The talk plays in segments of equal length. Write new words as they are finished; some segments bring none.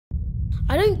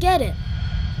I don't get it.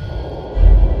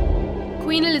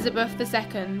 Queen Elizabeth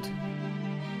II.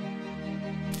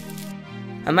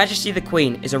 Her Majesty the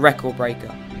Queen is a record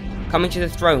breaker. Coming to the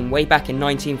throne way back in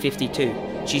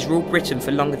 1952, she's ruled Britain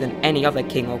for longer than any other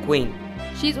king or queen.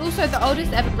 She is also the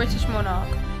oldest ever British monarch,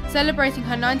 celebrating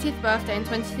her 90th birthday in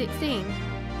 2016.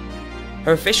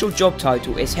 Her official job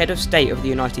title is Head of State of the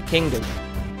United Kingdom,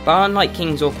 but unlike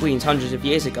kings or queens hundreds of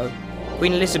years ago,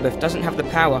 Queen Elizabeth doesn't have the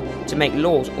power to make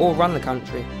laws or run the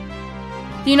country.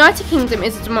 The United Kingdom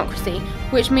is a democracy,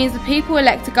 which means the people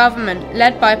elect a government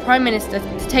led by a Prime Minister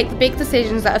to take the big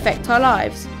decisions that affect our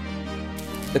lives.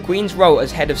 The Queen's role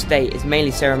as Head of State is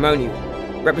mainly ceremonial,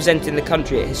 representing the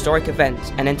country at historic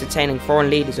events and entertaining foreign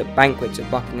leaders at banquets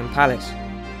at Buckingham Palace.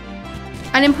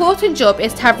 An important job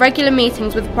is to have regular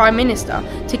meetings with the Prime Minister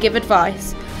to give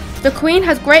advice. The Queen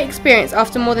has great experience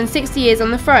after more than 60 years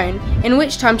on the throne, in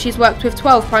which time she's worked with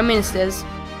 12 Prime Ministers.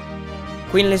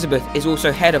 Queen Elizabeth is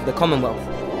also head of the Commonwealth,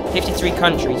 53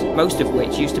 countries, most of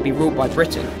which used to be ruled by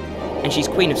Britain, and she's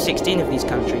Queen of 16 of these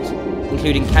countries,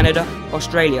 including Canada,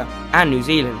 Australia and New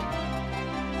Zealand.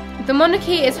 The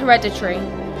monarchy is hereditary,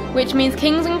 which means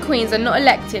kings and queens are not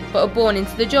elected but are born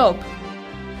into the job.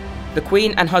 The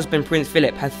Queen and husband Prince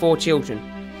Philip have 4 children,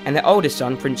 and their oldest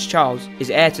son, Prince Charles, is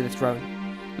heir to the throne,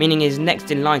 meaning he is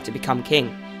next in line to become king.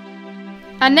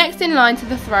 And next in line to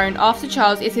the throne after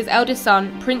Charles is his eldest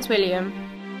son, Prince William.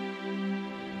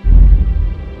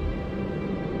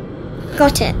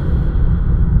 Got it.